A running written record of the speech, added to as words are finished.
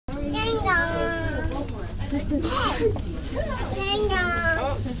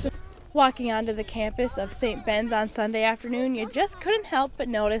Walking onto the campus of St. Ben's on Sunday afternoon, you just couldn't help but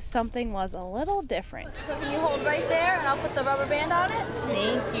notice something was a little different. So can you hold right there and I'll put the rubber band on it?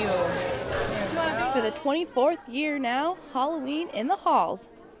 Thank you. For the 24th year now, Halloween in the halls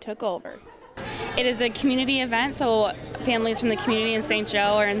took over. It is a community event, so families from the community in St.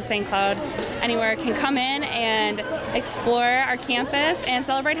 Joe or in St. Cloud, anywhere, can come in and explore our campus and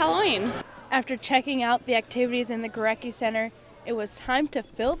celebrate Halloween. After checking out the activities in the Gorecki Center, it was time to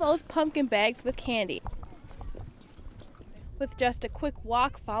fill those pumpkin bags with candy. With just a quick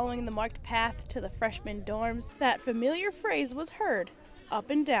walk following the marked path to the freshman dorms, that familiar phrase was heard up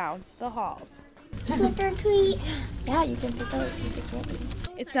and down the halls. Trick or treat. Yeah, you can pick out a piece of candy.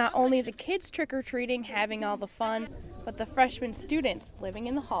 It's not only the kids trick-or-treating having all the fun, but the freshman students living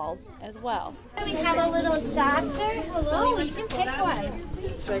in the halls as well. We have a little doctor. Hello, you can pick one.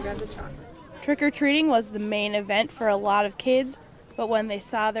 Should I grab the chocolate? Trick-or-treating was the main event for a lot of kids, but when they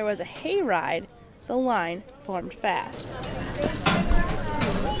saw there was a hayride, the line formed fast.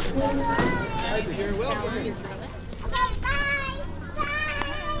 You're welcome.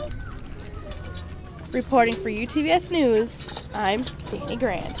 Reporting for UTVS News, I'm Dani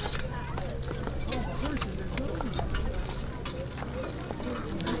Grand.